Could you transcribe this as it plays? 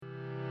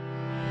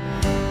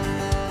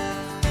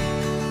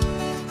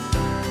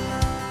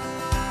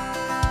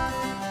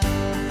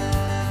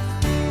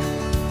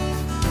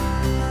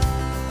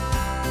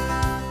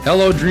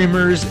Hello,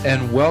 dreamers,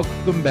 and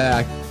welcome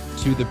back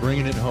to the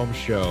Bringing It Home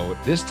show,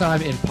 this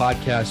time in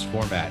podcast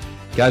format.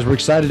 Guys, we're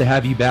excited to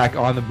have you back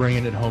on the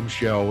Bringing It Home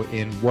show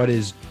in what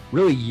is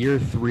really year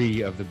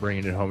 3 of the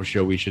Bringing It Home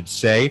show, we should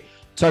say.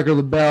 Tucker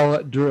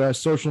LaBelle,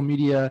 social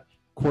media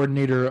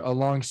coordinator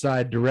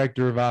alongside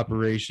director of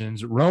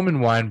operations, Roman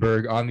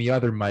Weinberg on the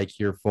other mic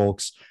here,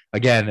 folks.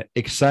 Again,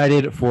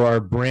 excited for our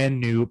brand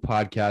new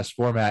podcast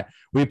format.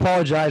 We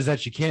apologize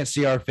that you can't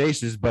see our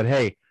faces, but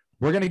hey,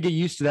 we're going to get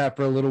used to that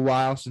for a little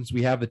while since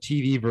we have the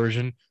TV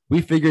version.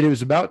 We figured it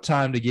was about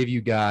time to give you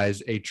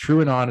guys a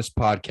true and honest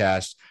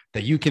podcast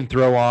that you can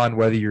throw on,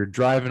 whether you're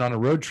driving on a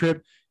road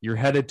trip, you're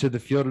headed to the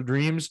Field of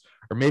Dreams,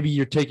 or maybe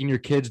you're taking your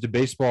kids to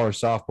baseball or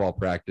softball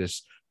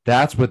practice.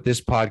 That's what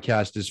this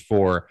podcast is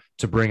for,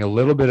 to bring a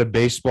little bit of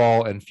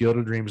baseball and Field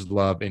of Dreams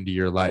love into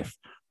your life.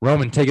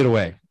 Roman, take it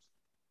away.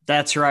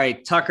 That's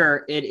right,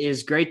 Tucker. It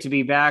is great to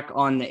be back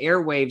on the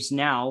airwaves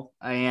now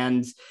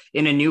and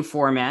in a new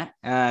format,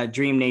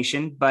 Dream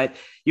Nation. But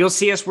you'll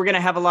see us. We're going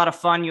to have a lot of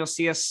fun. You'll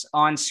see us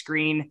on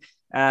screen.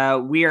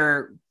 We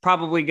are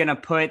probably going to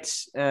put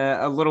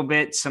a little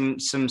bit, some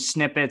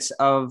snippets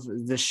of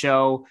the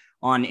show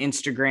on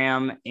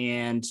Instagram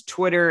and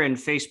Twitter and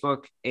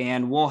Facebook,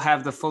 and we'll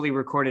have the fully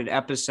recorded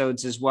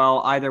episodes as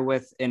well, either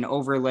with an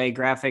overlay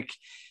graphic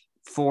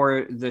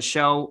for the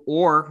show,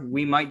 or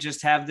we might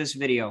just have this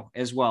video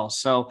as well.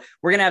 So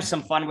we're going to have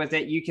some fun with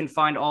it. You can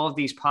find all of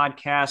these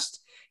podcast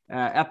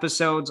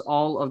episodes,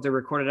 all of the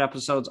recorded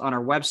episodes on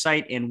our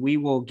website, and we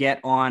will get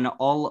on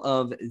all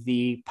of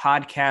the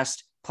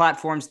podcast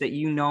platforms that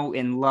you know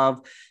and love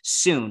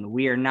soon.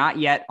 We are not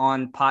yet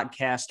on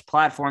podcast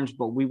platforms,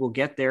 but we will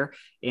get there,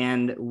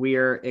 and we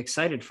are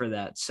excited for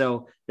that.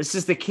 So this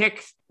is the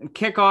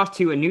kickoff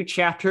to a new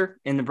chapter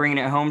in the Bringing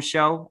It Home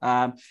show,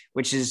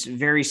 which is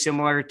very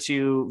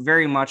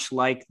much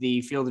like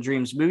the Field of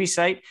Dreams movie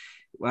site.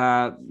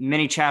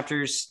 Many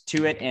chapters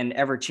to it and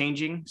ever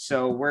changing.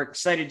 So we're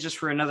excited just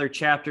for another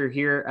chapter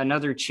here,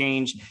 another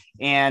change,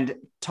 and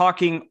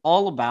talking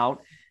all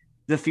about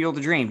the Field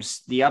of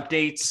Dreams, the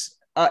updates,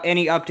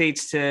 any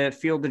updates to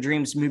Field of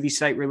Dreams movie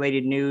site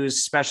related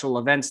news, special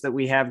events that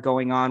we have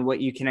going on, what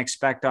you can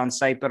expect on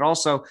site, but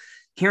also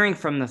hearing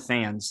from the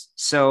fans.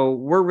 So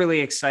we're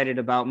really excited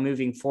about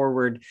moving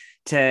forward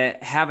to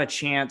have a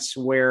chance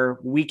where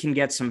we can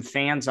get some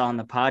fans on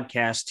the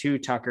podcast too,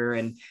 Tucker,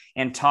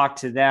 and talk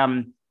to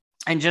them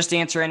and just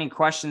answer any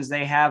questions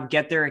they have,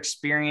 get their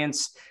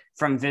experience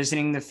from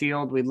visiting the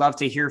field. We'd love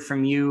to hear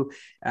from you.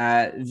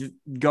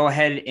 Go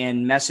ahead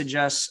and message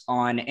us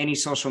on any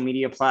social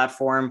media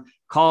platform.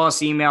 Call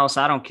us, email us.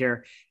 I don't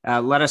care.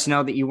 Let us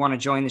know that you want to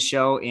join the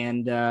show,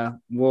 and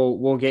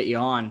we'll get you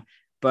on.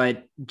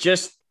 But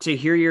just to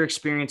hear your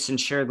experience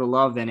and share the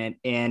love in it.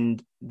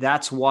 And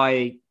that's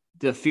why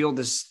the field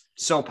is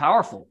so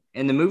powerful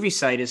and the movie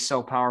site is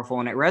so powerful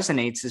and it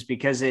resonates, is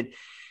because it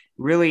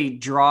really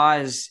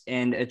draws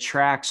and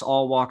attracts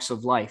all walks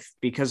of life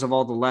because of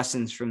all the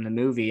lessons from the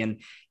movie.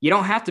 And you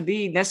don't have to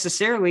be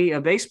necessarily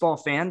a baseball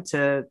fan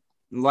to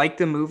like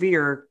the movie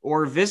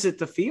or visit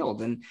the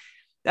field. And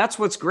that's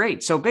what's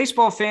great. So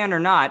baseball fan or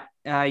not,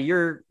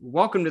 you're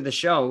welcome to the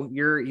show.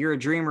 You're a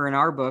dreamer in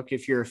our book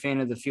if you're a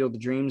fan of the Field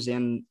of Dreams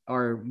and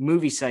our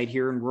movie site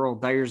here in rural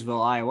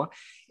Dyersville, Iowa.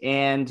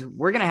 And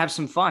we're going to have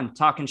some fun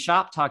talking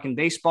shop, talking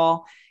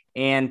baseball,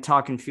 and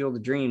talking Field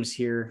of Dreams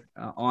here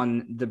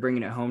on the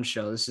Bringing It Home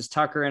show. This is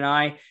Tucker and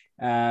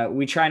I.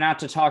 We try not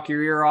to talk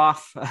your ear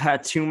off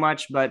too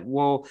much, but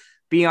we'll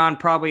be on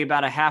probably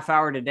about a half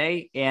hour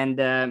today, and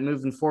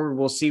moving forward,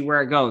 we'll see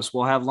where it goes.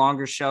 We'll have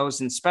longer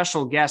shows and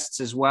special guests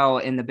as well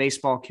in the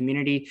baseball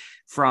community,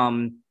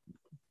 from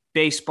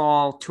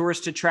baseball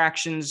tourist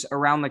attractions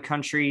around the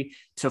country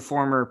to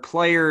former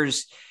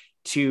players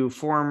to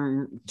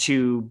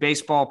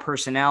baseball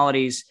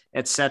personalities,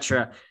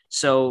 etc.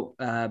 So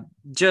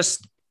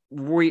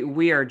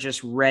we are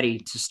just ready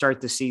to start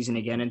the season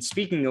again. And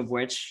speaking of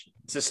which,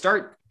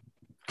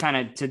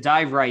 to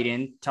dive right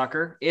in,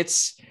 Tucker,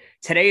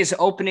 today is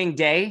opening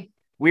day.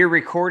 We're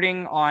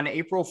recording on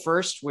April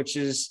 1st, which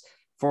is,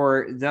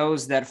 for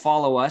those that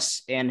follow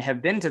us and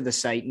have been to the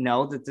site,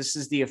 know that this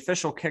is the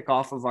official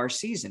kickoff of our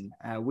season.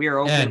 We are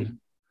open. And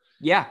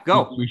yeah,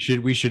 go.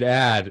 We should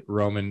add,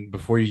 Roman,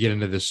 before you get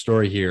into this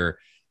story here,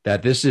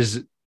 that this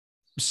is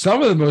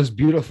some of the most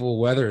beautiful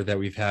weather that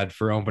we've had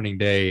for opening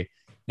day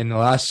in the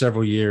last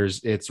several years.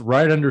 It's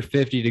right under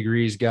 50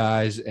 degrees,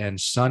 guys, and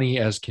sunny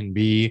as can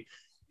be.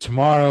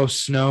 Tomorrow,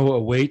 snow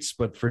awaits,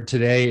 but for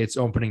today, it's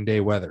opening day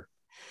weather.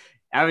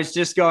 I was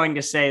just going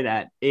to say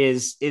that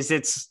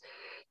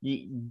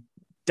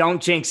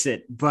don't jinx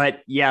it, but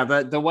yeah,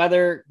 the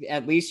weather,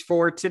 at least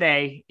for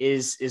today,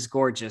 is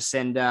gorgeous.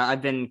 And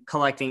I've been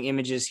collecting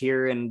images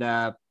here and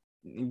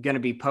going to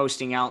be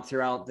posting out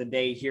throughout the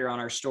day here on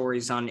our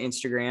stories on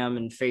Instagram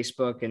and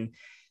Facebook and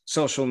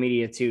social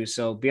media too.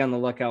 So be on the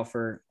lookout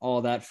for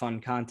all that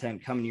fun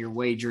content coming your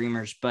way,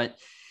 dreamers. But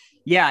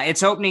yeah,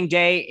 it's opening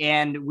day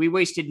and we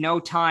wasted no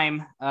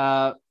time.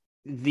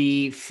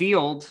 The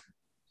field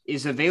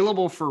is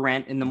available for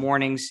rent in the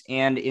mornings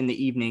and in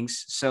the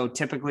evenings. So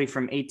typically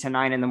from 8 to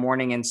 9 in the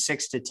morning and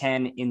 6 to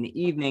 10 in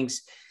the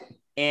evenings.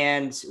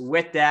 And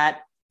with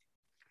that,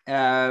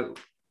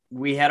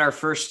 we had our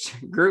first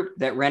group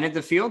that rented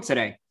the field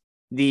today.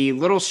 The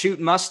Little Chute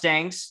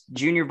Mustangs,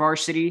 junior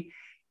varsity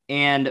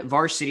and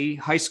varsity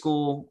high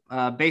school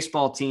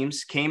baseball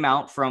teams came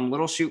out from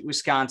Little Chute,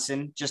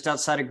 Wisconsin, just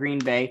outside of Green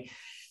Bay,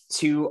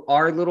 to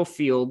our little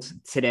field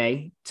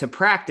today to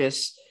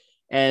practice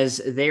as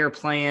they are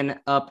playing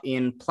up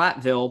in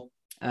Platteville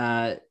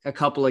a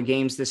couple of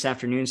games this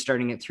afternoon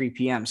starting at 3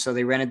 p.m. So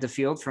they rented the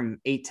field from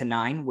 8 to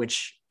 9,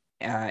 which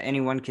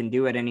anyone can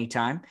do at any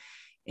time,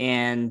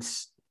 and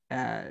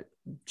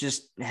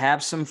just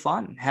have some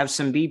fun, have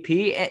some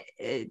BP.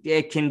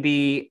 It can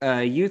be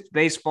a youth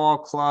baseball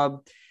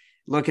club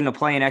looking to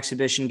play an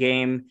exhibition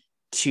game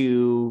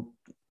to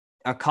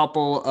a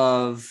couple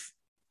of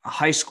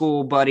high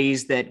school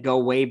buddies that go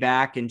way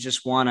back and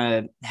just want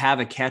to have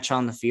a catch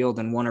on the field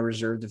and want to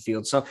reserve the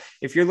field. So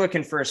if you're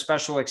looking for a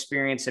special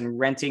experience and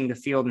renting the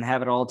field and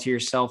have it all to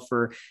yourself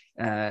for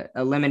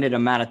a limited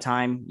amount of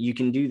time, you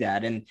can do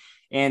that.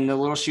 And the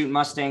Little Chute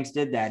Mustangs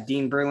did that.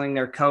 Dean Burling,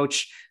 their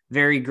coach,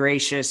 very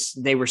gracious.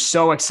 They were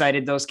so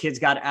excited. Those kids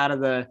got out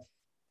of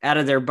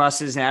their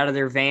buses and out of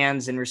their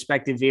vans and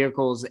respective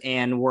vehicles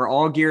and were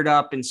all geared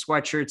up in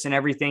sweatshirts and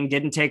everything.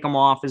 Didn't take them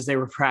off as they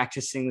were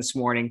practicing this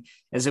morning,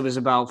 as it was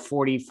about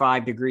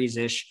 45 degrees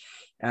ish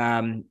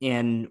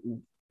and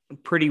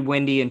pretty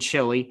windy and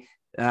chilly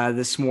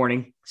this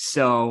morning.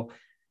 So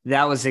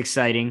that was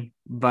exciting,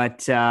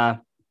 but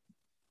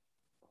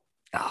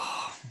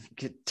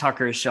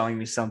Tucker is showing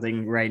me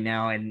something right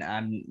now and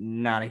I'm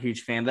not a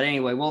huge fan, but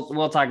anyway,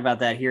 we'll talk about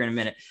that here in a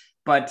minute.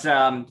 But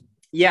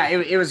yeah,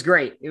 it was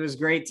great. It was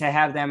great to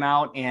have them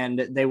out,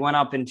 and they went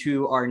up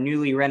into our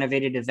newly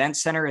renovated event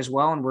center as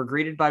well, and were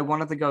greeted by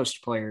one of the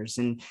Ghost players.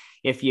 And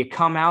if you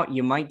come out,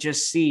 you might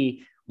just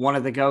see one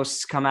of the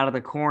Ghosts come out of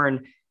the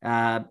corn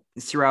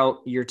throughout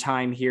your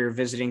time here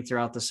visiting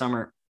throughout the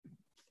summer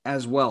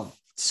as well.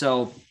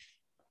 So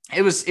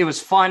it was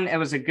fun. It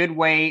was a good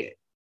way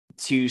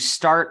to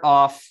start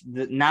off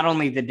not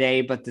only the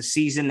day, but the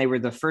season. They were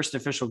the first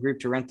official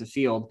group to rent the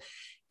field.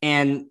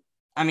 And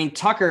I mean,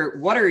 Tucker,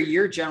 what are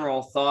your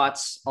general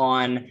thoughts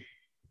on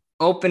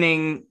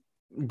opening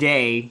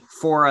day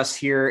for us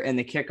here and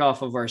the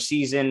kickoff of our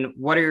season?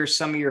 What are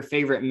some of your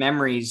favorite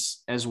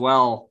memories as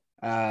well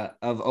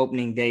of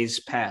opening days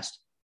past?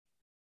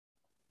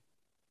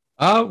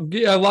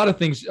 Yeah, a lot of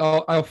things.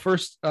 I'll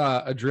first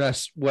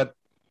address what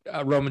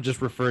Roman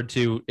just referred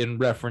to in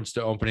reference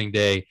to opening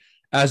day.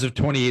 As of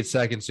 28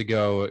 seconds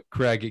ago,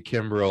 Craig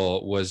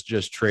Kimbrell was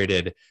just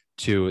traded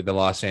to the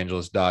Los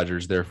Angeles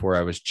Dodgers. Therefore,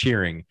 I was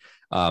cheering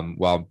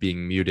while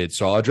being muted.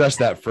 So I'll address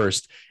that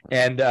first.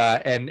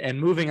 And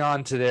moving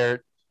on to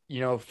their,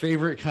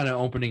 favorite kind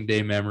of opening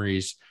day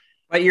memories.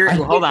 But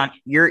hold on.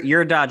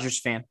 You're a Dodgers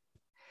fan.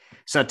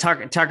 So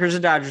Tucker's a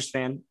Dodgers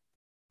fan,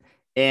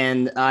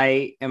 and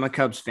I am a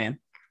Cubs fan.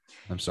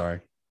 I'm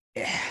sorry.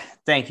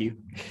 Thank you.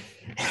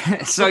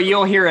 So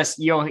you'll hear us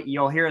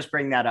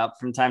bring that up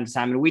from time to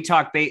time. And we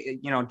talk,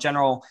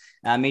 general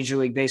Major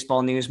League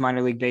Baseball news,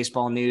 minor league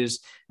baseball news,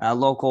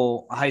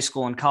 local high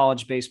school and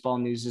college baseball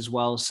news as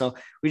well. So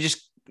we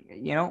just,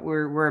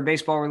 we're a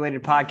baseball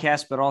related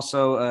podcast, but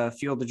also a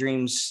Field of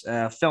Dreams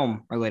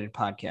film related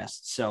podcast.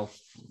 So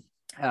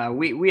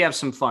we have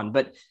some fun,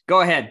 but go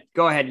ahead.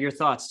 Your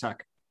thoughts,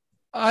 Tuck.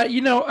 I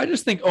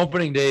just think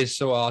opening day is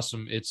so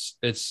awesome.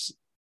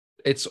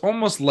 It's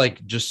almost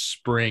like just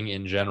spring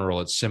in general.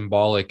 It's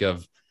symbolic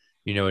of,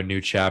 a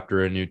new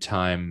chapter, a new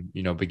time,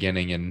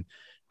 beginning.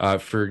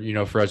 And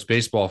for us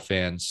baseball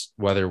fans,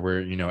 whether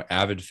we're,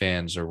 avid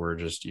fans or we're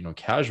just,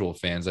 casual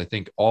fans, I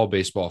think all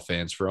baseball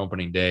fans for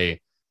opening day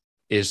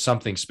is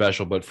something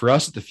special. But for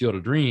us at the Field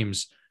of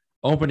Dreams,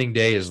 opening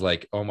day is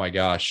like, oh my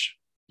gosh,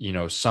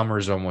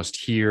 summer's almost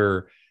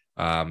here.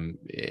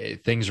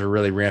 Things are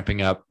really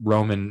ramping up.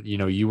 Roman,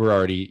 you were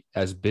already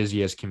as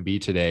busy as can be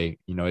today.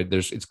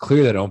 It's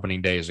clear that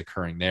opening day is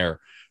occurring there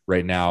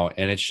right now.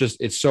 And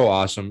it's so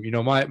awesome.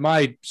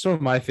 Some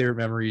of my favorite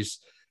memories,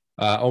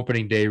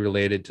 opening day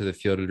related to the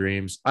Field of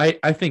Dreams.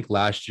 I think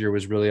last year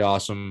was really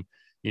awesome.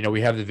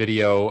 We have the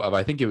video of,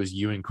 I think it was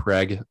you and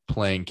Craig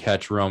playing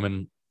catch,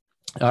 Roman.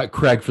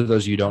 Craig, for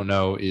those of you who don't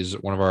know, is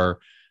one of our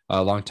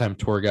longtime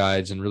tour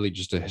guides and really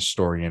just a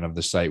historian of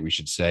the site, we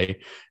should say.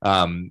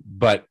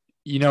 But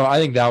I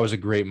think that was a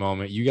great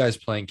moment. You guys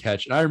playing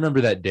catch. And I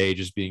remember that day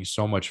just being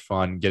so much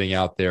fun, getting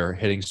out there,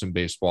 hitting some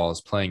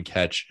baseballs, playing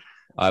catch.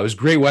 It was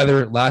great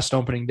weather last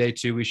opening day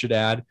too, we should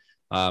add.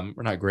 Or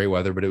not great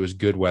weather, but it was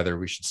good weather,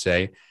 we should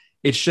say.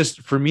 It's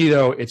just, for me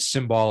though, it's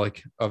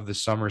symbolic of the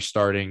summer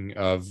starting,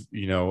 of,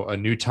 a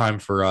new time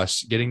for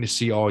us, getting to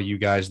see all you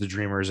guys, the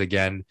Dreamers,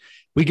 again.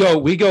 We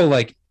go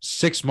like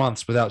 6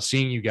 months without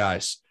seeing you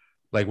guys.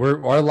 Like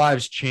our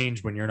lives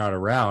change when you're not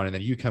around, and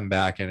then you come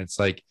back and it's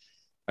like,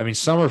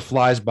 summer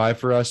flies by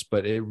for us,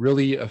 but it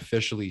really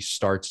officially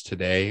starts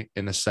today,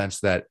 in the sense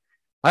that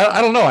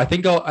I don't know. I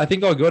think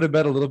I'll go to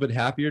bed a little bit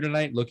happier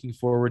tonight, looking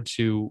forward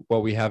to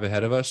what we have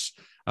ahead of us.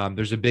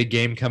 There's a big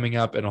game coming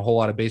up and a whole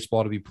lot of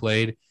baseball to be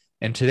played.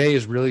 And today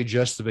is really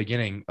just the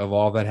beginning of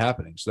all that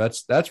happening. So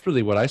that's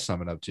really what I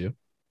sum it up to.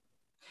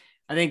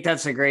 I think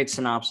that's a great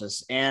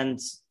synopsis. And,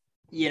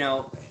 you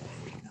know,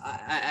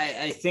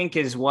 I think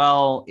as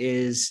well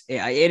is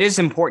it is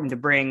important to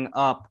bring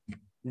up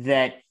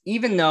that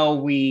even though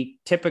we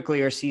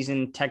typically, our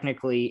season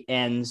technically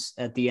ends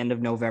at the end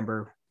of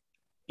November,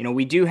 you know,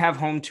 we do have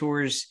home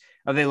tours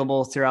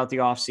available throughout the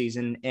off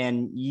season,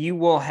 and you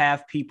will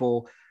have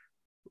people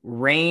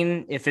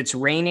if it's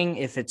raining,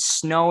 if it's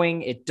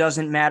snowing, it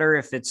doesn't matter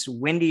if it's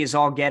windy as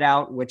all get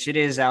out, which it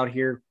is out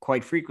here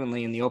quite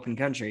frequently in the open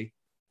country.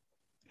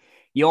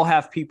 You'll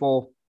have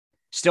people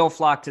still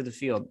flock to the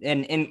field.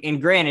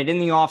 And granted, in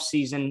the off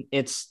season,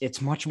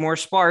 it's much more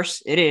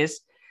sparse. It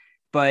is,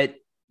 but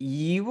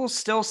you will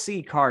still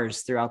see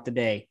cars throughout the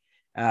day.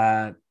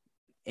 And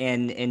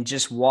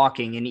just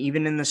walking, and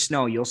even in the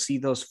snow, you'll see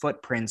those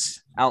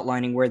footprints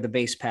outlining where the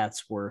base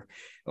paths were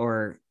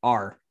or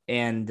are.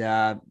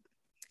 And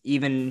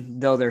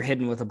even though they're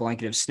hidden with a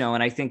blanket of snow.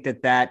 And I think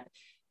that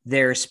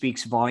there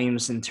speaks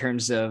volumes in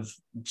terms of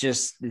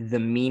just the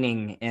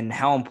meaning and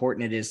how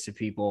important it is to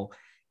people,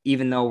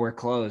 even though we're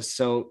closed.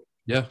 So,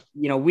 Yeah.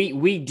 you know,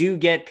 we do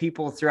get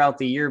people throughout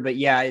the year, but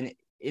yeah,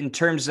 in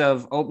terms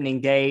of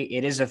opening day,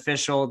 it is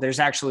official. There's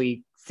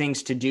actually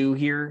things to do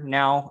here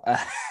now.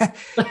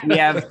 We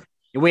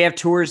have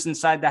tours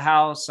inside the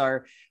house.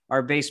 Our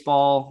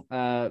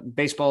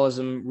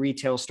baseballism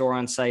retail store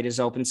on site is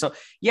open. So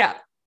yeah,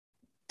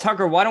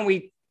 Tucker, why don't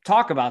we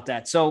talk about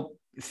that? So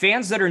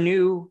fans that are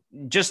new,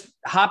 just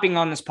hopping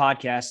on this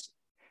podcast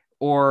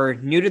or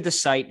new to the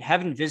site,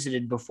 haven't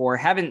visited before,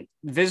 haven't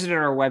visited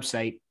our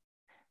website,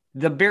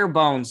 the bare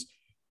bones,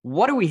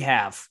 what do we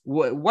have?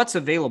 What's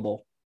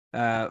available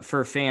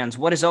for fans?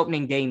 What does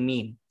opening day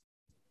mean?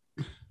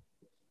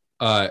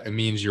 It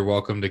means you're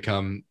welcome to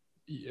come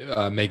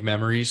make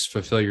memories,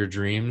 fulfill your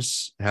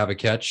dreams, have a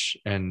catch,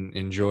 and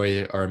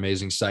enjoy our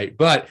amazing site.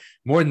 But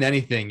more than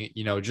anything,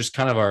 you know, just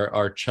kind of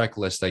our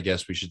checklist, I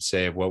guess we should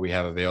say, of what we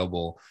have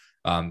available.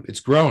 It's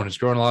grown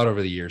a lot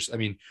over the years. I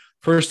mean,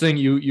 first thing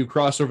you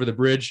cross over the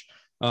bridge,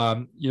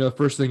 you know, the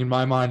first thing in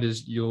my mind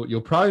is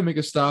you'll probably make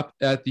a stop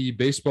at the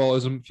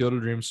Baseballism Field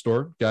of Dreams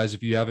store. Guys,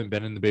 if you haven't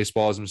been in the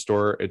Baseballism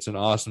store, it's an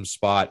awesome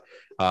spot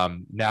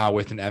now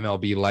with an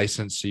MLB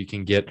license, so you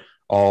can get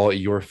all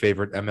your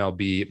favorite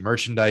MLB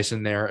merchandise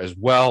in there as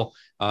well.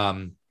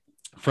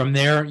 From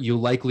there, you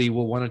likely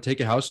will want to take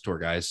a house tour,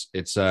 guys.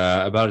 It's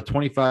about a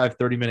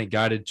 25-30 minute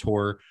guided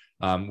tour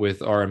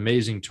with our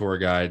amazing tour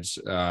guides.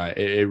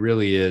 It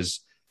really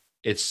is.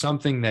 It's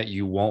something that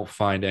you won't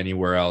find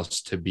anywhere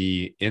else, to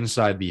be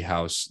inside the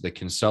house, the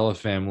Kinsella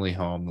family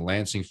home, the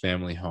Lansing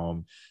family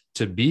home,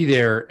 to be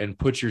there and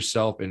put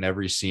yourself in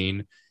every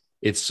scene.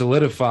 It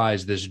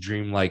solidifies this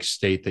dreamlike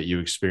state that you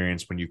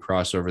experience when you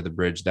cross over the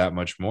bridge that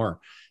much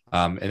more.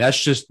 And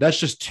that's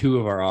just two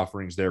of our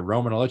offerings there.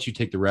 Roman, I'll let you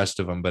take the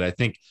rest of them, but I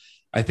think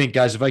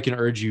guys, if I can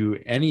urge you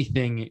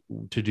anything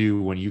to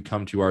do when you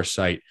come to our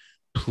site,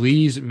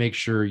 please make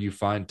sure you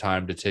find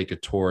time to take a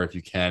tour if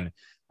you can.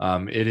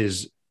 It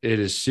is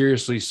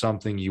seriously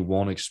something you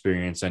won't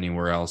experience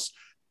anywhere else.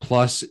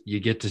 Plus,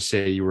 you get to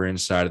say you were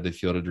inside of the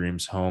Field of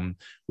Dreams home,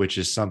 which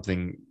is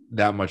something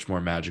that much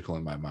more magical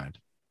in my mind.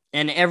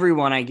 And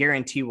everyone, I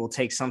guarantee, will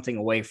take something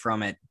away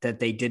from it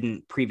that they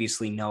didn't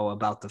previously know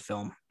about the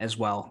film as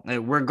well.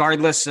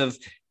 Regardless of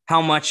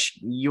how much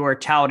you're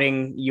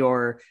touting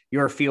your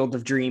Field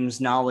of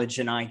Dreams knowledge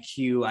and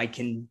IQ, I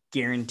can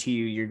guarantee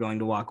you're going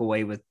to walk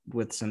away with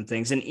some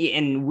things.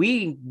 And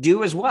we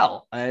do as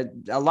well. A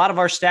lot of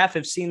our staff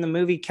have seen the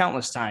movie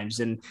countless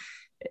times, and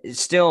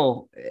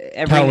still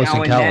every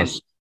now and then.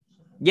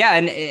 Yeah,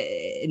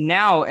 and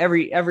now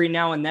every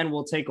now and then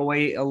we'll take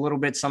away a little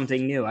bit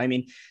something new. I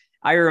mean,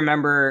 I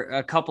remember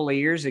a couple of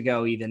years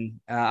ago, even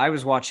I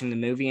was watching the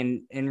movie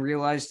and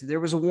realized there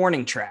was a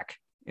warning track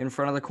in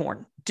front of the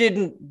corn.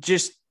 You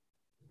just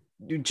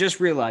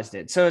realized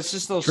it. So it's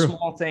just those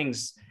small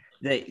things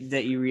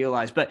that you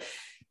realize. But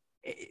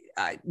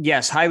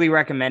yes, highly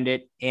recommend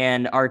it.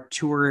 And our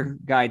tour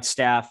guide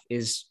staff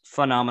is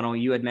phenomenal.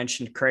 You had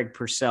mentioned Craig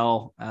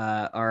Purcell,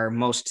 our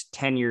most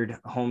tenured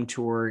home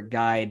tour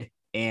guide,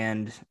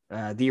 and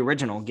the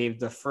original, gave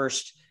the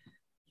first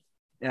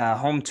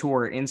home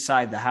tour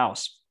inside the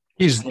house.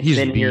 He's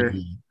been here.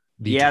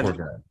 The tour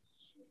guide.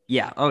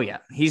 Yeah. Oh yeah.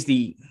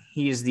 He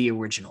is the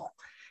original.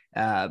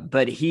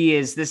 But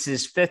this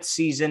is fifth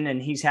season,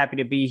 and he's happy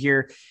to be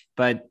here.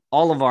 But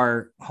all of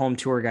our home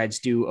tour guides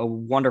do a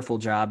wonderful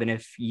job. And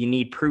if you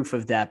need proof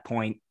of that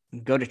point,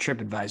 go to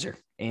TripAdvisor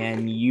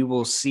and you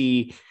will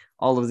see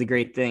all of the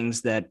great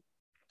things that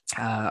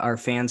our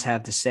fans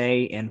have to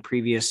say, and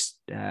previous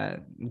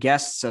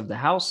guests of the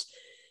house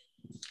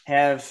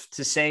have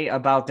to say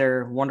about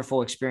their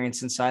wonderful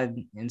experience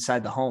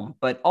inside the home,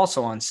 but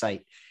also on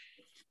site.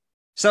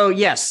 So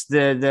yes,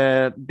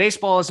 the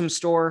Baseballism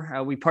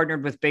store, we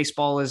partnered with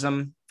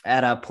Baseballism.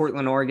 at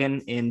Portland,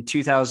 Oregon in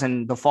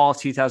the fall of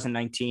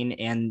 2019.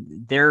 And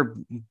their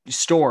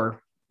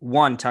store,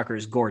 Tucker,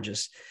 is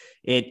gorgeous.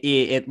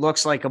 It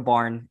looks like a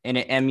barn, and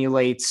it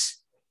emulates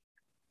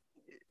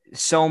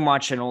so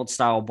much an old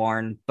style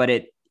barn, but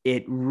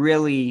it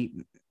really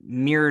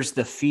mirrors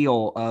the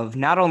feel of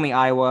not only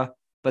Iowa,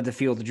 but the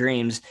Field of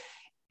Dreams.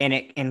 And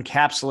it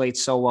encapsulates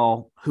so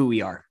well who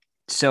we are.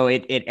 So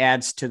it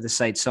adds to the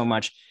site so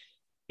much.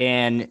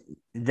 And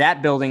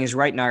that building is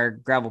right in our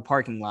gravel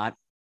parking lot.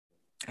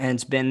 And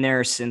it's been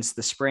there since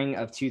the spring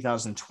of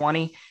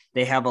 2020.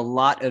 They have a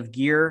lot of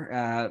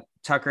gear.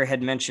 Tucker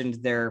had mentioned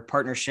their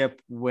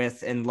partnership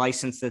with and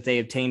license that they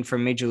obtained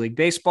from Major League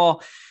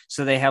Baseball.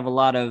 So they have a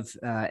lot of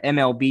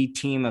MLB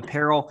team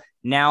apparel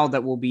now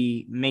that will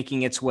be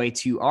making its way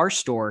to our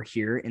store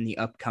here in the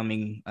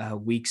upcoming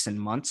weeks and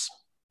months.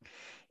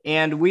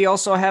 And we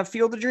also have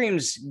Field of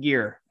Dreams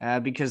gear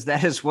because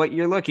that is what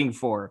you're looking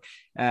for,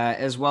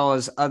 as well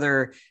as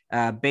other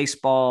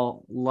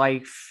baseball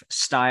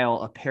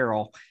lifestyle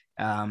apparel.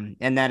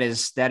 And that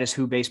is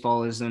who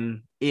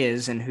Baseballism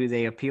is and who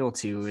they appeal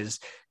to is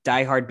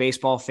diehard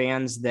baseball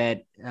fans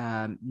that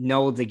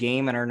know the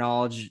game and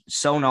are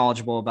so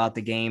knowledgeable about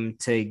the game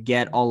to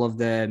get all of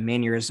the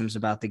mannerisms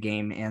about the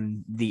game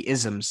and the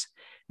isms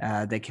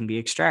that can be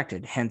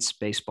extracted, hence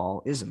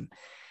Baseballism.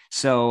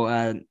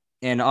 So,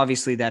 and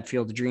obviously that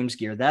Field of Dreams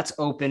gear, that's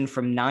open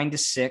from 9 to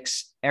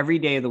 6 every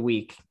day of the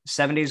week,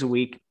 7 days a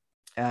week,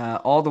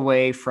 all the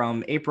way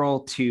from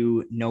April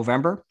to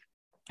November,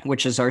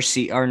 which is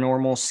our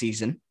normal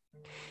season.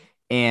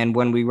 And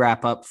when we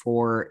wrap up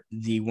for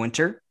the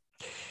winter,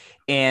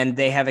 and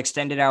they have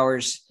extended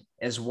hours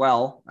as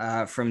well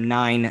from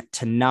 9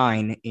 to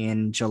 9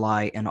 in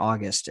July and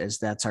August, as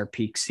that's our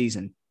peak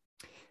season.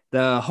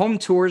 The home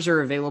tours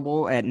are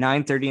available at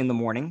 9:30 in the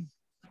morning.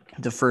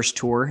 The first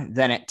tour,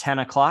 then at 10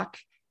 o'clock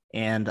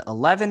and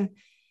 11,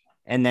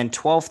 and then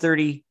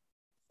 12:30,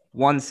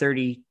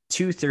 1:30,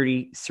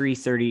 2:30,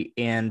 3:30,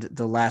 and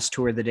the last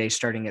tour of the day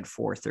starting at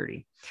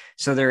 4:30.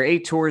 So there are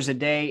 8 tours a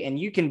day, and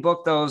you can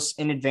book those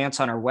in advance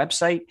on our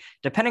website.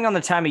 Depending on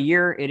the time of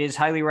year, it is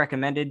highly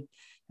recommended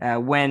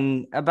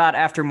when about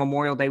after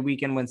Memorial Day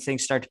weekend, when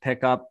things start to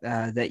pick up,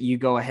 that you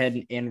go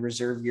ahead and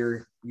reserve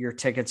your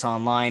tickets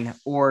online,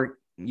 or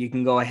you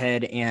can go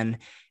ahead and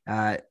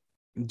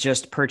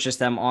just purchase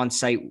them on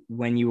site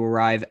when you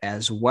arrive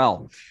as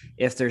well,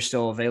 if they're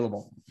still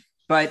available.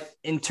 But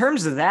in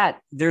terms of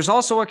that, there's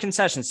also a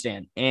concession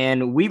stand,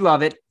 and we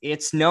love it.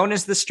 It's known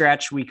as the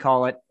Stretch, we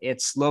call it.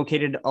 It's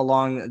located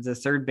along the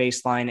third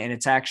baseline, and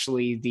it's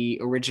actually the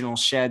original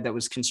shed that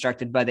was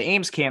constructed by the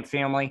Ames Camp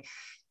family,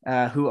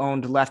 who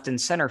owned left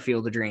and center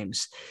Field of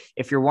Dreams.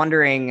 If you're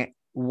wondering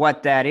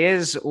what that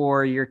is,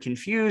 or you're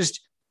confused,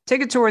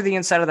 take a tour of the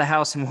inside of the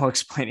house and we'll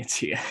explain it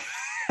to you.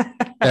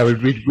 Yeah,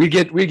 we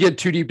get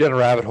too deep down a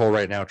rabbit hole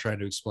right now trying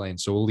to explain,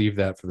 so we'll leave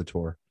that for the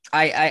tour.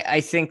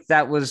 I think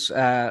that was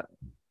a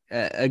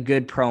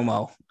good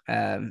promo,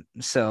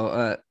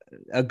 so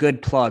a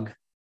good plug.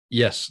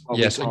 Yes,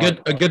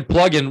 a good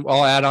plug, and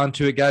I'll add on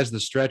to it, guys. The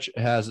Stretch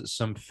has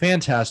some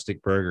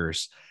fantastic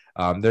burgers.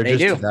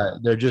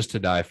 They're just to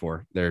die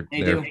for. They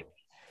do.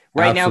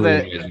 Right now,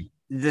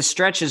 the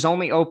Stretch is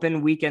only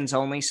open weekends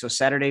only, so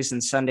Saturdays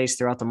and Sundays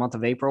throughout the month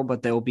of April,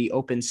 but they'll be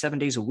open 7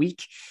 days a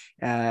week,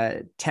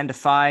 10 to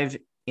 5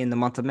 in the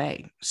month of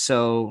May.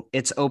 So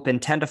it's open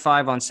 10 to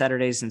 5 on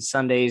Saturdays and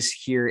Sundays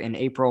here in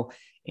April,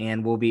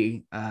 and we'll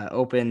be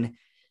open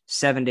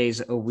 7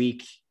 days a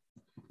week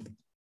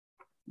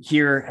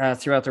here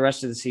throughout the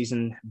rest of the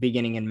season,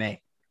 beginning in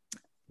May.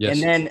 Yes.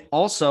 And then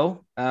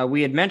also,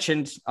 we had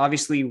mentioned,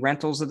 obviously,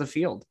 rentals of the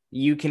field.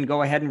 You can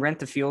go ahead and rent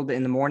the field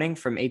in the morning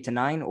from 8 to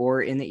 9,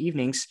 or in the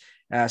evenings,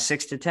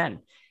 6 to 10.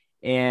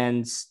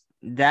 And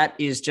that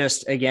is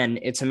just, again,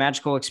 it's a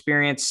magical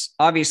experience.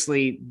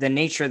 Obviously, the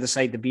nature of the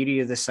site, the beauty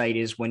of the site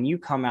is when you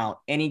come out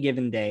any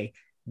given day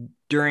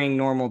during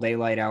normal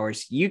daylight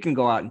hours, you can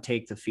go out and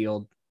take the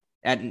field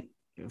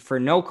for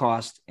no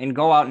cost and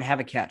go out and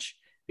have a catch,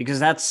 because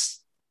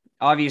that's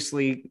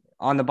obviously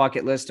on the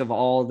bucket list of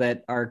all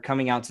that are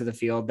coming out to the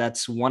field.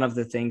 That's one of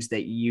the things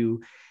that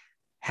you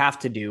have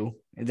to do.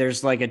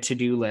 There's like a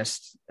to-do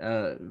list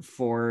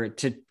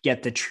to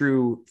get the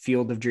true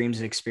Field of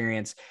Dreams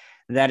experience.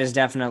 That is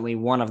definitely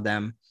one of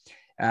them.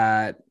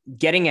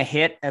 Getting a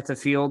hit at the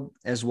field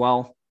as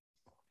well,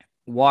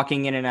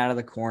 walking in and out of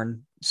the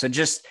corn. So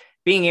just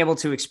being able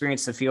to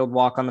experience the field,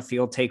 walk on the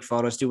field, take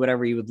photos, do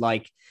whatever you would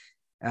like,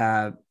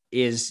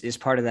 is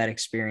part of that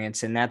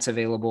experience. And that's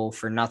available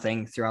for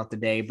nothing throughout the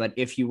day. But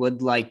if you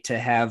would like to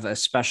have a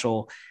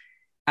special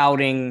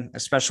outing, a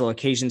special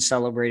occasion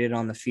celebrated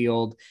on the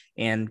field,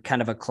 and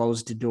kind of a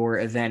closed door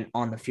event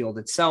on the field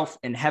itself,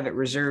 and have it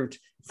reserved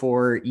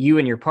for you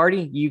and your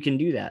party, you can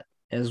do that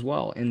as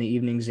well in the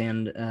evenings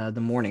and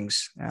the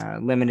mornings,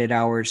 limited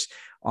hours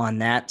on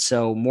that.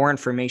 So more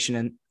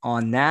information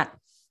on that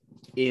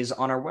is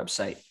on our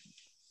website.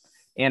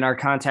 And our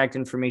contact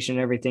information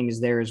and everything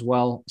is there as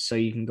well. So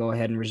you can go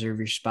ahead and reserve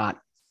your spot.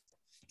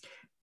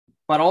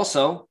 But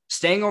also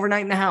staying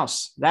overnight in the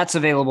house, that's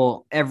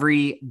available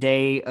every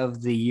day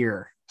of the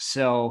year.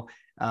 So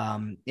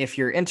if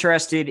you're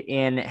interested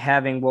in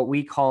having what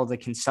we call the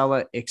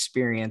Kinsella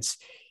experience,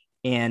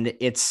 and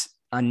it's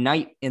a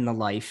night in the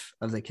life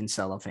of the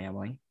Kinsella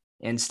family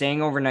and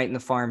staying overnight in the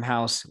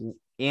farmhouse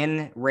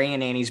in Ray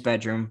and Annie's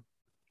bedroom,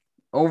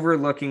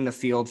 overlooking the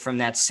field from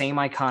that same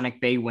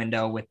iconic bay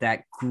window with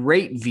that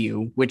great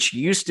view, which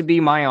used to be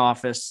my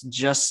office.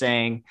 Just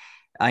saying,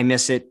 I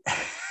miss it,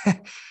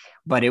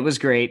 but it was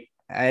great.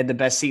 I had the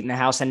best seat in the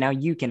house, and now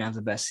you can have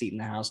the best seat in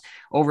the house,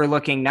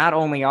 overlooking not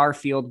only our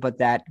field, but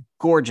that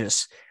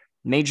gorgeous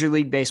Major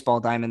League Baseball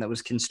diamond that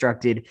was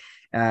constructed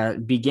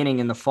beginning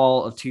in the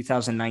fall of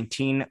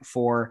 2019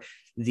 for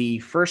the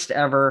first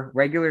ever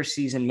regular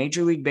season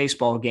Major League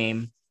Baseball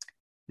game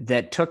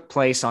that took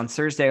place on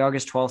Thursday,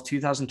 August 12th,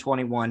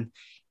 2021,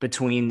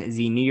 between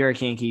the New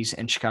York Yankees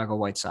and Chicago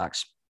White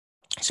Sox.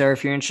 So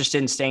if you're interested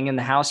in staying in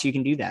the house, you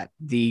can do that.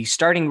 The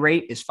starting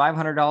rate is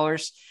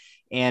 $500,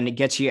 and it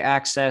gets you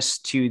access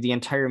to the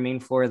entire main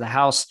floor of the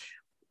house,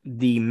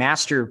 the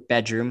master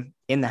bedroom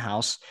in the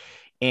house,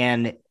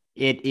 and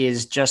it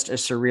is just a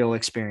surreal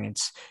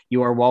experience.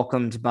 You are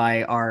welcomed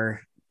by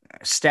our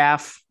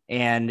staff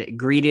and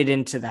greeted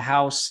into the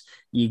house.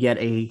 You get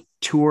a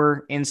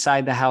tour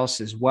inside the house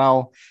as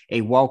well,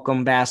 a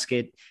welcome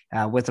basket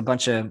with a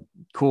bunch of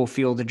cool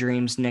Field of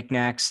Dreams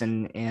knickknacks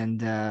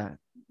and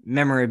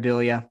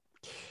memorabilia.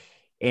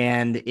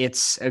 And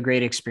it's a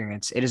great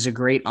experience. It is a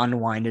great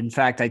unwind. In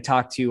fact, I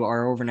talked to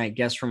our overnight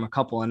guests from a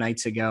couple of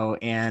nights ago,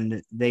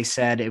 and they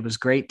said it was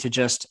great to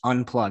just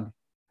unplug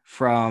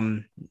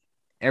from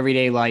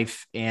everyday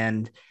life.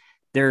 And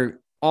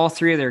all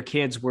three of their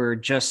kids were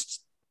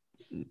just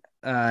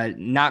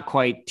not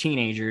quite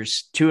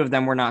teenagers. Two of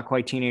them were not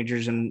quite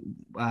teenagers, and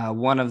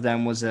one of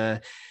them was they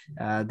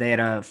had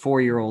a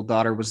 4-year-old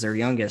daughter, was their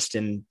youngest.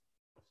 And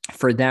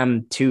for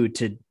them too,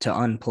 to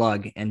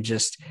unplug and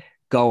just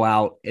go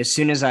out. As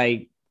soon as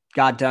I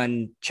got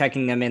done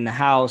checking them in the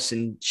house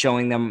and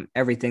showing them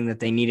everything that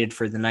they needed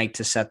for the night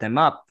to set them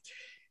up,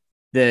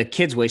 the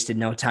kids wasted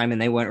no time, and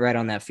they went right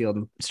on that field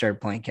and started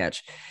playing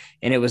catch.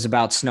 And it was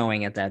about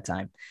snowing at that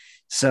time.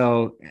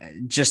 So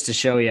just to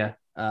show you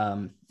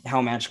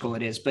how magical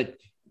it is. But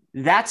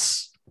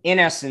that's in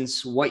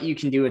essence what you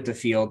can do at the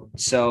field.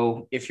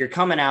 So if you're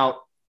coming out,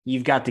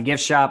 you've got the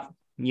gift shop,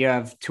 you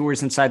have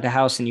tours inside the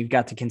house, and you've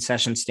got the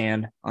concession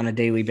stand on a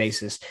daily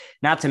basis.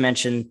 Not to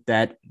mention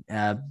that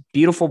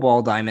beautiful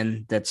ball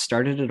diamond that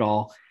started it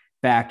all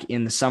back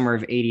in the summer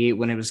of '88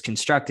 when it was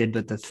constructed,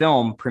 but the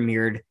film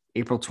premiered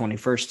April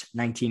 21st,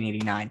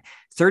 1989.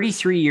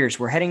 33 years.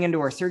 We're heading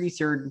into our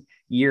 33rd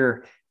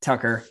year,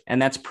 Tucker,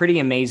 and that's pretty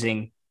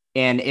amazing.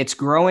 And it's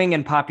growing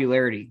in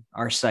popularity,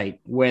 our site,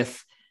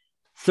 with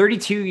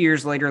 32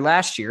 years later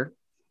last year,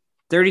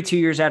 32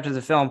 years after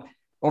the film,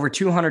 over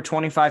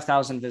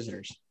 225,000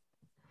 visitors.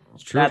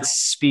 It's true. That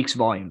speaks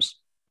volumes.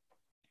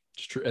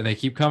 It's true. And they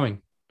keep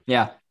coming.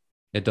 Yeah.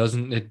 It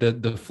doesn't,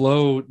 the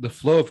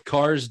flow of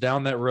cars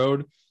down that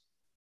road,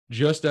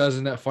 just as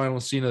in that final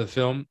scene of the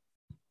film,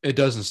 it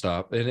doesn't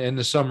stop. And in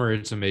the summer,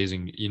 it's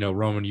amazing. You know,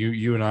 Roman,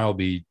 you and I will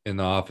be in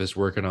the office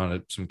working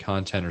on some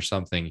content or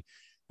something,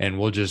 and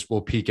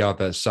we'll peek out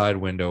that side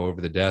window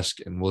over the desk,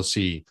 and we'll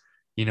see,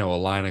 you know, a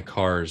line of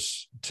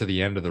cars to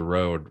the end of the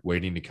road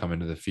waiting to come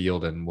into the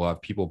field, and we'll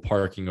have people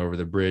parking over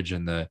the bridge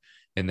in the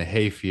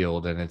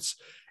hayfield. And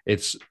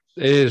it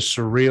is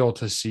surreal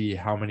to see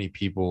how many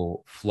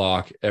people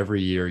flock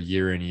every year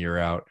in, year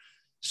out,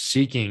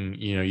 seeking,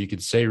 you know, you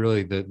could say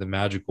really the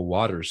magical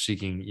waters,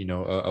 seeking, you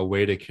know, a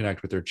way to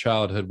connect with their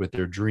childhood, with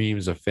their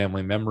dreams, a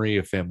family memory,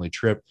 a family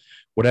trip,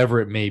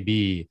 whatever it may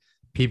be.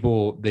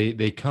 People,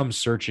 they come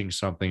searching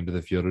something to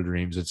the Field of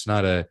Dreams. It's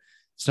not a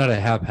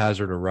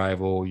haphazard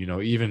arrival. You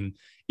know, even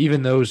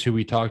those who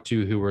we talked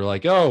to who were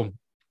like, oh,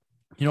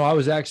 you know, I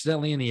was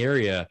accidentally in the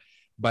area.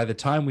 By the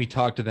time we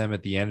talked to them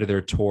at the end of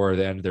their tour,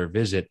 the end of their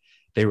visit,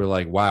 they were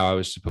like, wow, I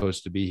was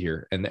supposed to be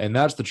here. And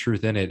that's the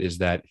truth in it, is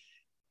that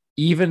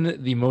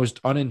even the most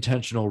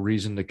unintentional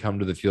reason to come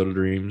to the Field of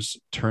Dreams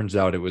turns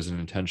out it was an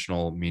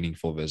intentional,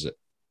 meaningful visit.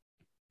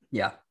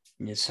 Yeah,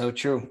 it's so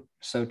true.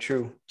 So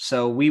true.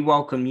 So we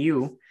welcome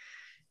you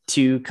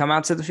to come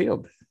out to the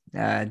field,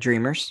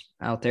 dreamers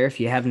out there, if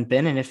you haven't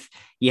been. And if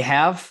you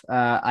have,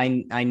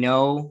 I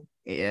know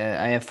I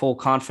have full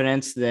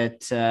confidence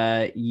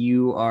that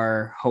you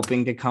are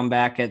hoping to come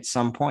back at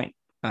some point,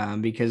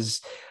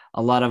 because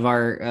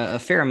a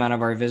fair amount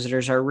of our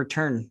visitors are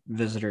return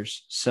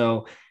visitors.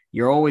 So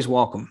you're always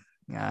welcome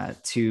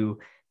to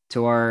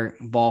our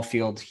ball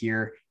field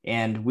here.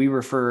 And we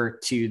refer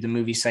to the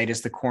movie site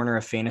as the corner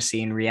of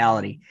fantasy and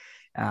reality.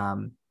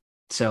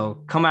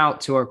 So come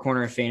out to our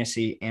corner of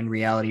fantasy and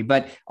reality.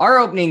 But our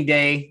opening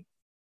day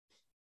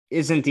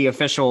isn't the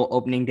official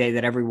opening day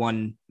that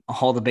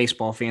all the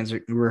baseball fans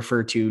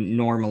refer to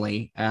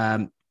normally.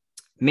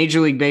 Major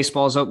League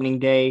Baseball's opening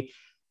day.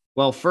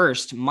 Well,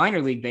 first,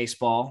 minor league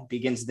baseball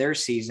begins their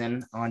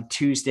season on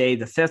Tuesday,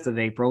 the 5th of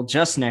April,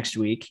 just next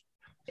week,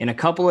 in a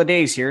couple of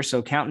days here.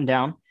 So counting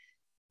down.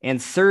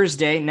 And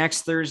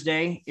next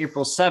Thursday,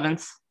 April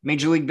 7th,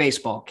 Major League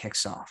Baseball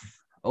kicks off.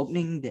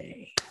 opening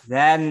day.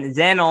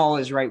 Then all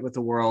is right with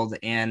the world,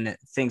 and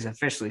things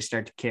officially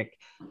start to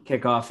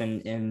kick off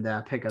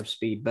and pick up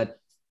speed. But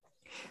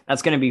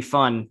that's going to be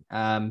fun.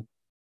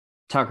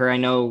 Tucker, I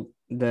know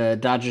the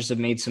Dodgers have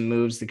made some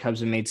moves, the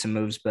Cubs have made some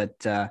moves, but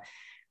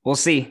we'll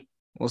see.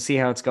 We'll see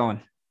how it's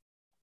going.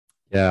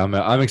 Yeah,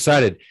 I'm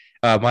excited.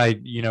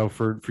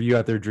 For you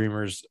out there,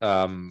 dreamers,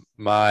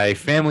 my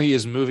family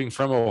is moving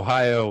from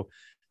Ohio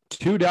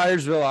to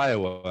Dyersville,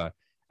 Iowa,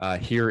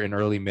 here in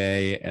early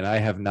May, and I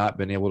have not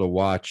been able to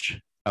watch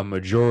a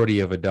majority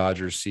of a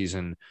Dodgers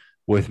season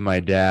with my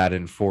dad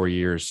in 4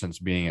 years since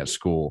being at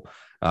school.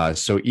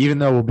 So even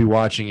though we'll be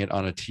watching it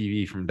on a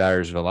TV from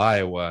Dyersville,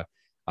 Iowa,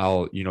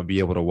 I'll be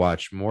able to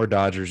watch more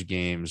Dodgers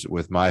games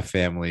with my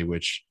family,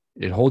 which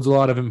it holds a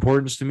lot of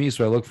importance to me.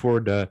 So I look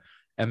forward to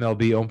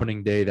MLB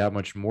opening day that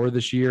much more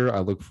this year. I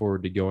look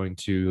forward to going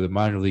to the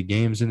minor league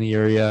games in the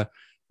area.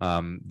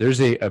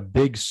 There's a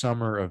big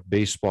summer of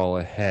baseball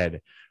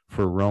ahead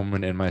for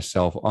Roman and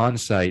myself on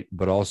site,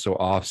 but also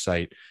off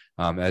site,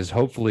 as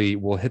hopefully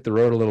we'll hit the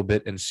road a little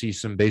bit and see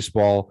some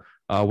baseball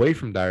away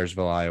from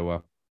Dyersville,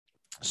 Iowa.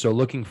 So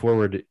looking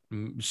forward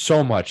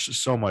so much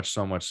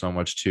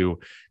to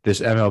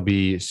this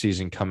MLB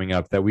season coming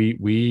up that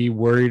we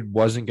worried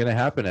wasn't going to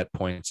happen at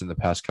points in the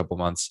past couple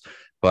months.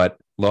 But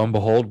lo and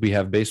behold, we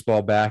have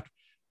baseball back.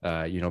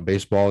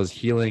 Baseball is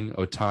healing.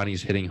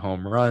 Ohtani's hitting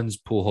home runs.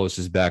 Pujols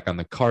is back on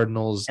the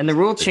Cardinals. And the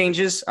rule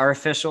changes are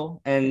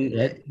official.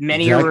 And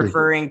many are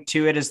referring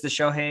to it as the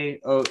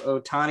Shohei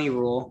Ohtani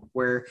rule,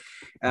 where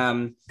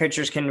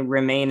pitchers can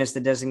remain as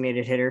the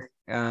designated hitter.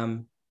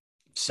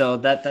 So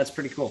that's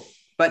pretty cool.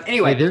 But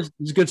anyway, there's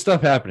good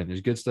stuff happening.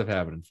 There's good stuff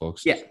happening,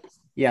 folks.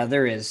 Yeah,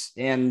 there is.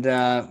 And,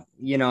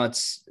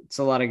 it's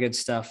a lot of good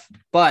stuff.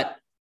 But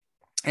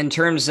in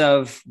terms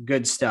of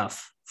good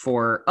stuff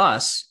for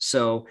us,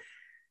 so,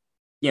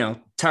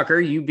 Tucker,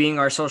 you being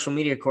our social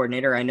media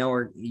coordinator, I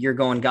know you're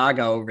going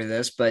gaga over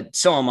this, but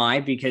so am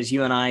I, because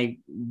you and I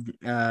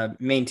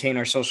maintain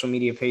our social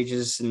media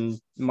pages and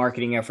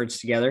marketing efforts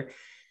together,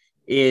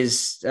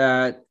 is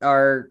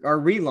our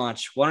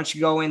relaunch. Why don't you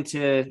go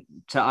into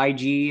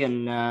IG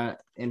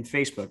and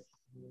Facebook?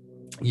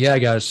 Yeah,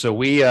 guys. So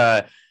we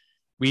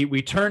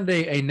turned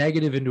a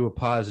negative into a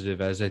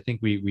positive, as I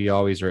think we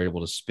always are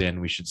able to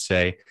spin, we should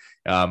say.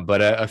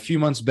 But a few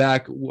months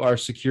back, our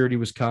security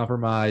was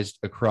compromised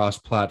across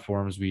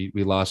platforms. We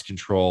lost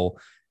control,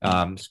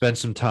 spent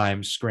some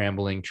time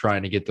scrambling,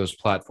 trying to get those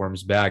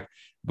platforms back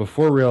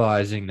before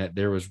realizing that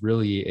there was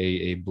really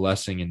a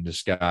blessing in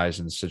disguise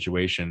in the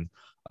situation,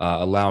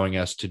 allowing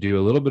us to do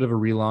a little bit of a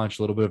relaunch,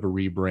 a little bit of a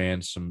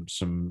rebrand,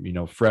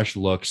 some fresh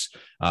looks.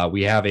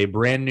 We have a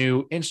brand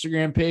new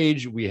Instagram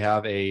page. We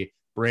have a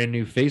brand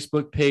new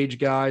Facebook page,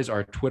 guys.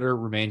 Our Twitter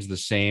remains the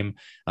same,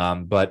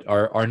 but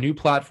our new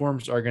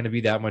platforms are going to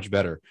be that much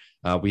better.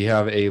 We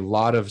have a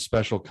lot of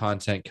special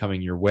content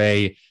coming your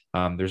way.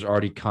 There's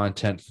already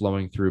content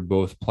flowing through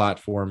both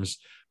platforms.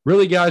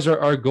 Really, guys,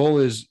 our goal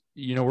is,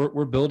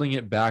 we're building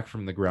it back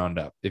from the ground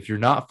up. If you're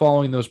not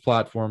following those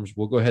platforms,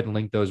 we'll go ahead and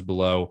link those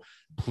below.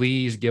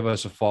 Please give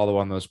us a follow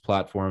on those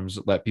platforms.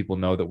 Let people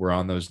know that we're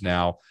on those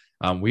now.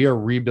 We are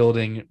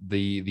rebuilding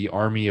the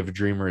army of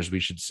dreamers, we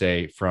should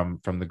say, from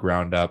the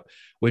ground up,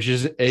 which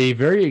is a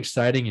very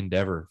exciting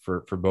endeavor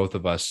for both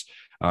of us,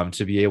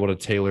 to be able to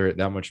tailor it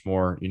that much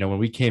more. When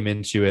we came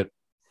into it,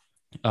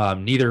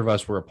 neither of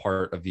us were a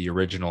part of the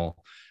original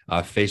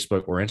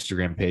Facebook or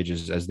Instagram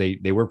pages, as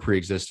they were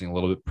pre-existing a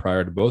little bit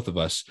prior to both of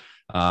us.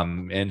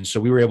 And so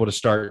we were able to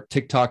start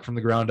TikTok from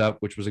the ground up,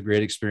 which was a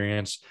great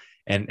experience.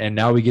 And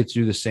now we get to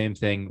do the same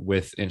thing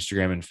with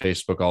Instagram and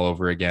Facebook all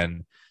over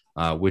again,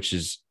 which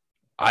is,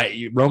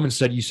 Roman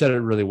said, you said it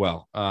really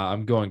well.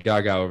 I'm going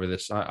gaga over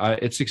this.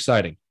 It's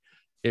exciting.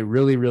 It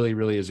really, really,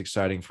 really is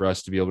exciting for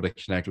us to be able to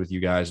connect with you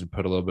guys and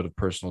put a little bit of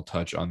personal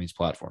touch on these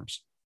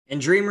platforms.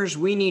 And dreamers,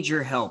 we need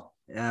your help.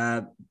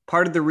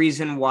 Part of the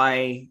reason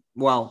why,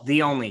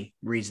 the only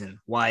reason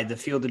why the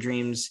Field of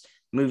Dreams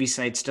movie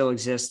site still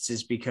exists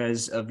is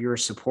because of your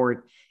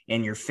support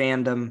and your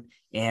fandom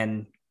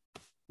and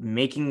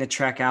making the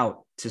trek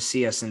out to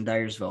see us in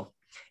Dyersville.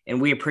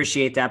 And we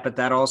appreciate that, but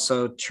that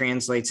also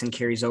translates and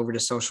carries over to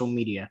social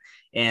media.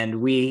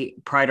 And we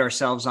pride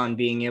ourselves on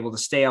being able to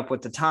stay up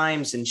with the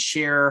times and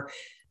share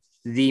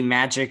the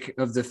magic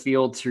of the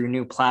field through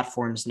new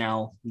platforms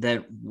now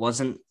that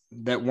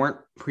weren't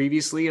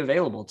previously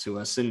available to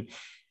us. And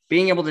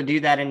being able to do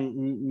that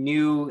in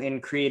new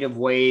and creative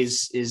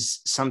ways is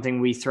something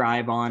we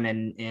thrive on,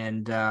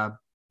 and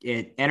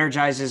it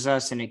energizes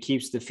us and it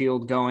keeps the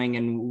field going.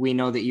 And we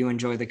know that you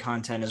enjoy the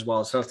content as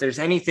well. So if there's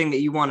anything that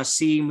you want to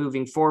see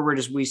moving forward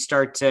as we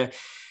start to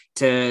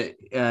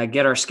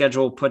get our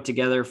schedule put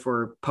together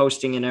for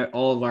posting in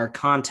all of our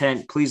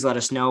content, please let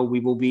us know.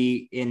 We will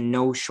be in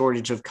no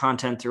shortage of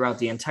content throughout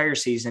the entire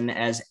season,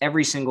 as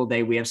every single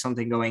day we have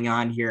something going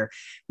on here.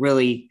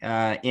 Really,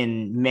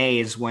 in May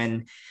is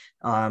when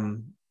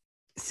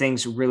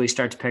things really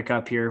start to pick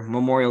up here.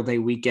 Memorial Day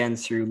weekend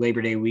through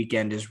Labor Day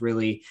weekend is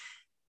really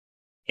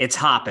It's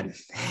hopping.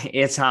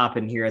 It's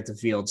hopping here at the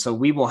field. So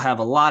we will have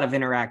a lot of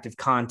interactive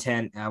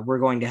content. We're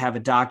going to have a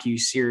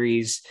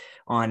docu-series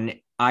on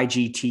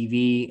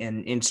IGTV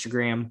and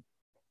Instagram,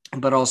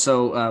 but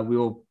also we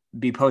will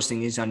be posting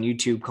these on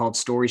YouTube called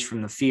Stories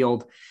from the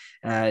Field,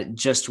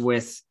 just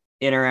with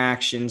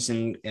interactions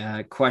and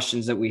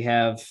questions that we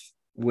have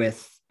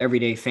with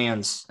everyday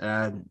fans,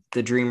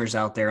 the Dreamers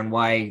out there, and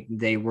why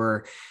they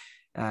were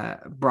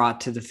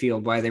brought to the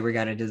field, why they were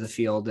guided to the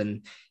field,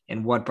 and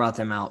what brought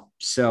them out.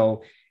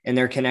 So, and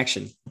their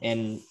connection.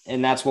 And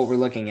that's what we're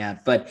looking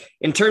at. But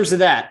in terms of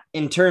that,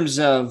 in terms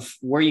of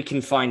where you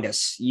can find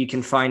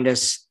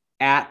us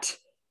at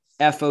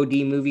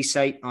FOD Movie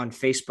Site on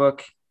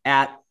Facebook,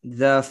 at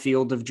the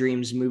Field of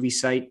Dreams Movie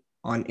Site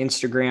on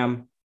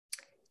Instagram,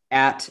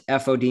 at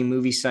FOD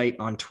Movie Site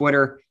on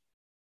Twitter,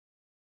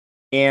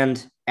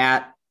 and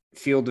at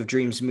Field of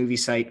Dreams Movie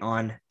Site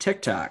on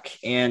TikTok.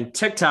 And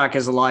TikTok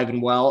is alive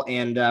and well,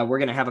 and we're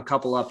going to have a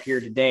couple up here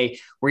today.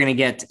 We're going to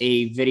get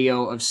a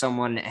video of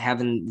someone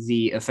having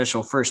the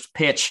official first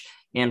pitch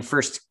and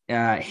first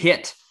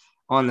hit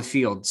on the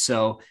field.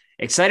 So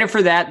excited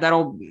for that.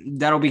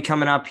 That'll be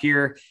coming up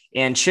here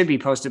and should be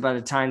posted by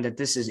the time that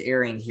this is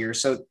airing here.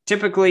 So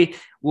typically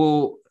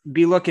we'll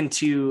be looking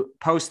to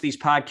post these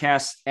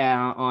podcasts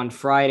on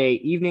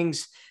Friday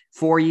evenings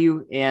for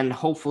you, and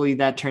hopefully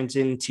that turns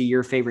into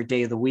your favorite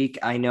day of the week.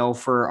 I know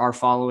for our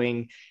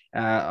following,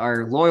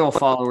 our loyal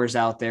followers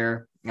out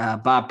there,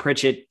 Bob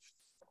Pritchett,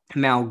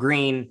 Mal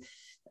Green,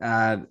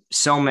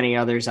 so many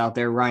others out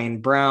there,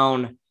 Ryan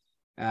Brown,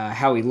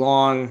 Howie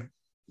Long,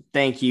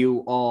 thank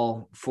you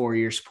all for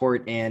your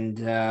support,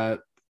 and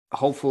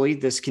hopefully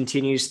this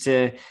continues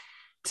to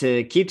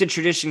keep the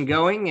tradition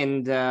going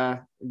and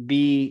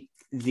be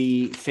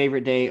the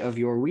favorite day of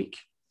your week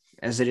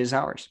as it is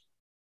ours.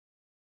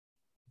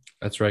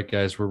 That's right,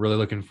 guys. We're really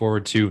looking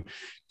forward to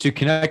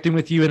connecting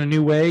with you in a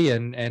new way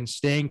and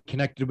staying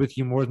connected with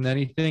you more than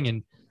anything.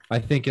 And I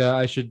think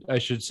I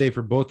should say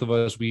for both of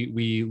us,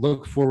 we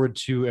look forward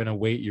to and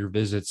await your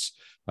visits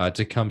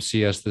to come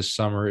see us this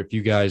summer. If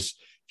you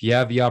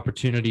have the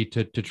opportunity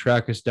to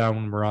track us down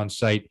when we're on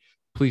site,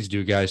 please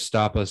do, guys.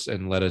 Stop us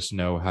and let us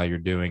know how you're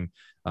doing.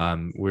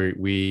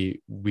 We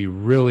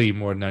really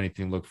more than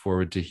anything look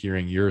forward to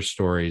hearing your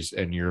stories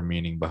and your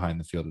meaning behind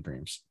the Field of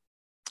Dreams.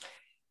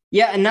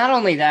 Yeah, and not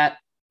only that,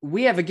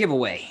 we have a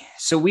giveaway.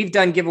 So we've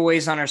done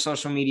giveaways on our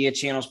social media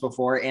channels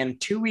before,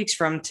 and 2 weeks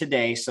from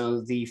today,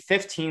 so the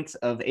 15th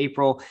of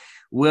April,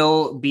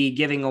 we'll be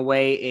giving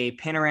away a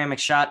panoramic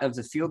shot of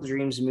the Field of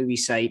Dreams movie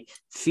site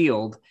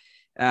field.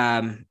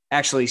 The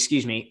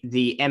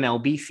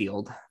MLB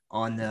field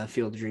on the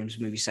Field of Dreams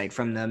movie site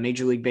from the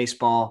Major League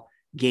Baseball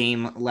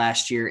game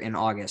last year in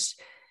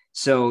August.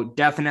 So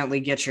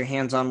definitely get your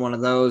hands on one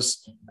of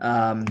those.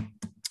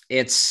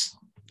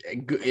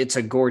 It's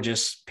a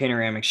gorgeous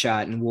panoramic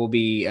shot, and we'll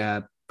be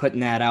putting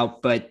that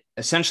out. But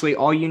essentially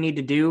all you need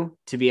to do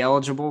to be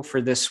eligible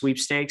for this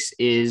sweepstakes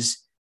is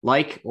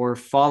like or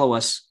follow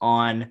us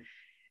on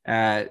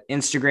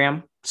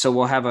Instagram. So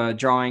we'll have a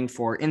drawing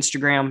for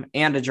Instagram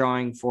and a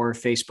drawing for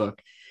Facebook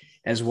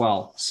as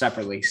well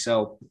separately.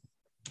 So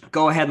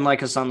go ahead and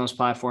like us on those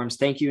platforms.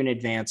 Thank you in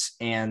advance,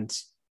 and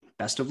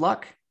best of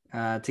luck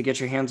to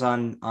get your hands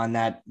on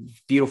that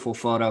beautiful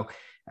photo,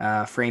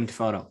 framed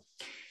photo.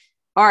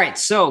 All right,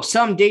 so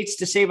some dates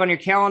to save on your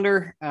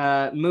calendar.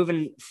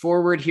 Moving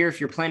forward here, if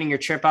you're planning your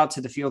trip out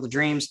to the Field of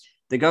Dreams,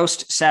 the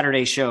Ghost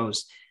Saturday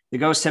shows. The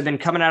Ghosts have been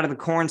coming out of the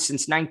corn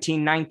since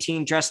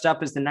 1919, dressed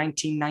up as the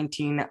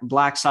 1919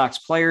 Black Sox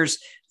players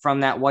from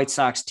that White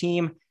Sox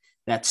team,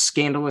 that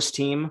scandalous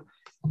team.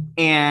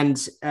 And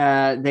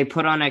they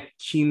put on a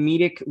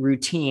comedic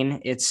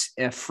routine. It's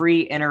a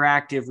free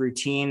interactive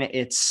routine.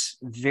 It's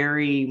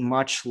very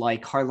much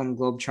like Harlem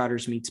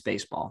Globetrotters meets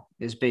baseball,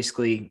 is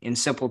basically in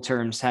simple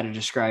terms how to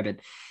describe it.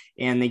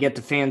 And they get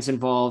the fans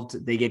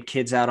involved. They get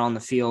kids out on the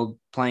field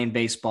playing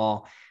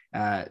baseball.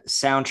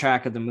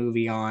 Soundtrack of the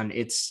movie on.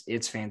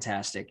 It's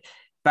fantastic.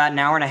 About an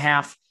hour and a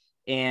half,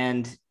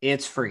 and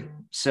it's free.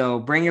 So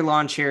bring your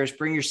lawn chairs,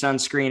 bring your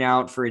sunscreen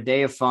out for a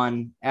day of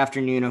fun,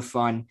 afternoon of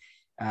fun.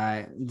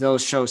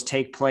 Those shows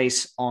take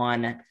place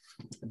on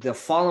the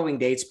following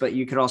dates, but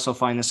you could also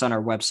find this on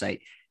our website: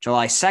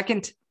 July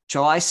 2nd,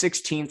 July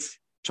 16th,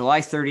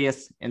 July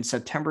 30th, and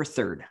September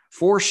 3rd.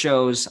 4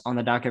 shows on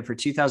the docket for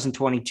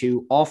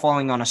 2022, all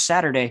falling on a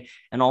Saturday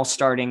and all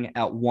starting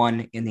at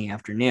 1 in the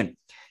afternoon.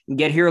 You can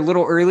get here a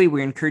little early.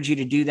 We encourage you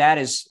to do that,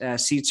 as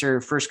seats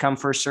are first come,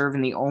 first serve,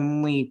 and the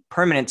only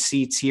permanent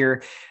seats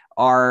here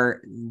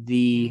are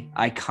the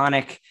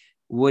iconic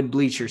wood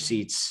bleacher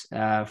seats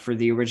for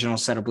the original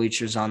set of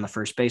bleachers on the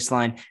first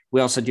baseline.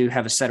 We also do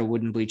have a set of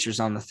wooden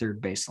bleachers on the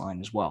third baseline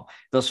as well.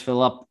 Those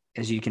fill up,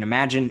 as you can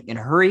imagine, in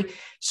a hurry.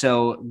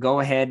 So go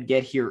ahead,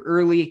 get here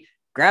early,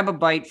 grab a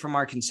bite from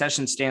our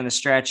concession stand, the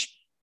stretch,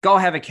 go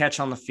have a catch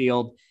on the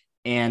field,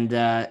 and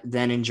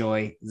then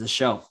enjoy the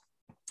show.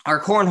 Our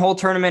cornhole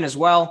tournament as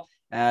well,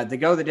 the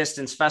Go the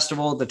Distance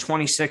Festival, the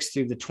 26th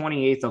through the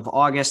 28th of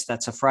August.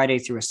 That's a Friday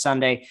through a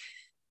Sunday.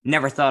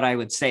 Never thought I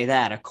would say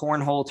that. A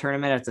cornhole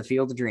tournament at the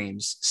Field of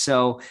Dreams.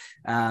 So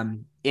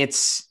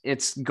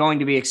it's going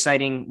to be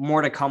exciting.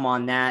 More to come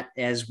on that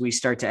as we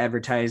start to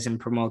advertise and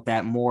promote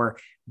that more.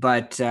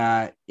 But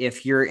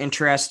if you're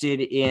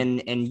interested in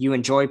and you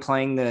enjoy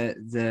playing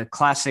the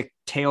classic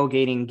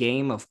tailgating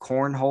game of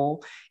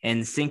cornhole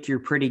and think you're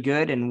pretty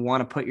good and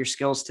want to put your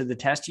skills to the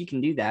test, you can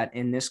do that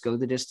in this Go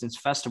the Distance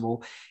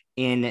Festival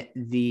in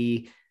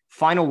the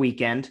final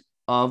weekend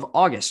of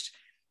August.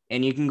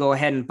 And you can go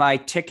ahead and buy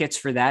tickets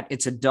for that.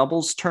 It's a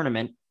doubles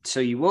tournament, so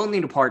you will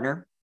need a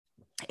partner.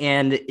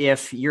 And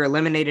if you're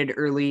eliminated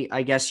early,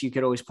 I guess you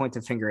could always point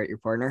the finger at your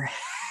partner.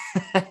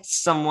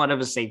 Somewhat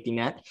of a safety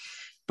net.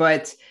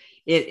 But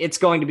it's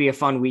going to be a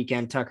fun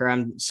weekend, Tucker.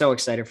 I'm so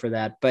excited for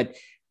that. But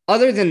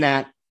other than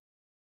that,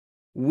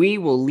 we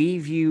will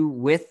leave you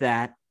with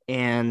that.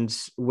 And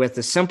with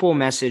a simple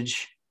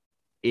message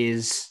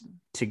is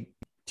to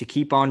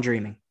keep on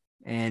dreaming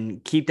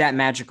and keep that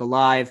magic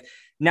alive.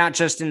 Not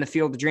just in the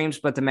Field of Dreams,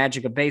 but the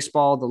magic of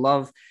baseball, the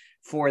love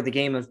for the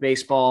game of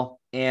baseball,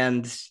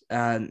 and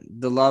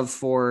the love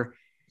for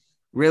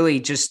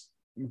really just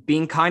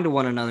being kind to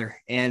one another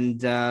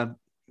and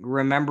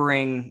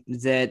remembering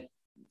that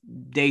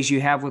days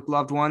you have with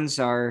loved ones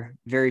are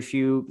very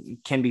few,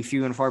 can be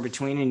few and far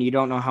between, and you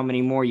don't know how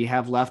many more you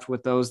have left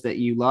with those that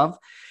you love.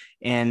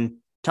 And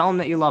tell them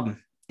that you love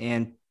them,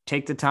 and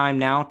take the time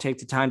now, take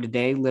the time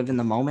today, live in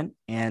the moment,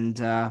 and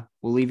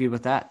we'll leave you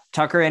with that.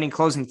 Tucker, any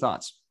closing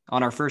thoughts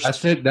on our first?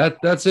 That's it.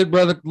 That's it,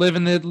 brother. Live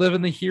in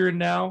the here and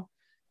now.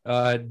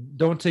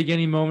 Don't take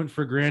any moment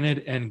for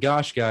granted. And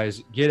gosh,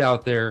 guys, get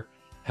out there,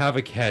 have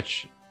a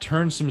catch,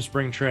 turn some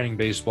spring training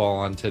baseball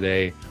on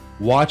today,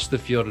 watch the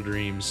Field of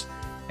Dreams,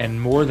 and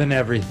more than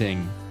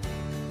everything,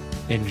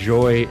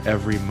 enjoy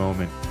every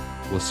moment.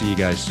 We'll see you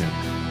guys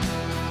soon.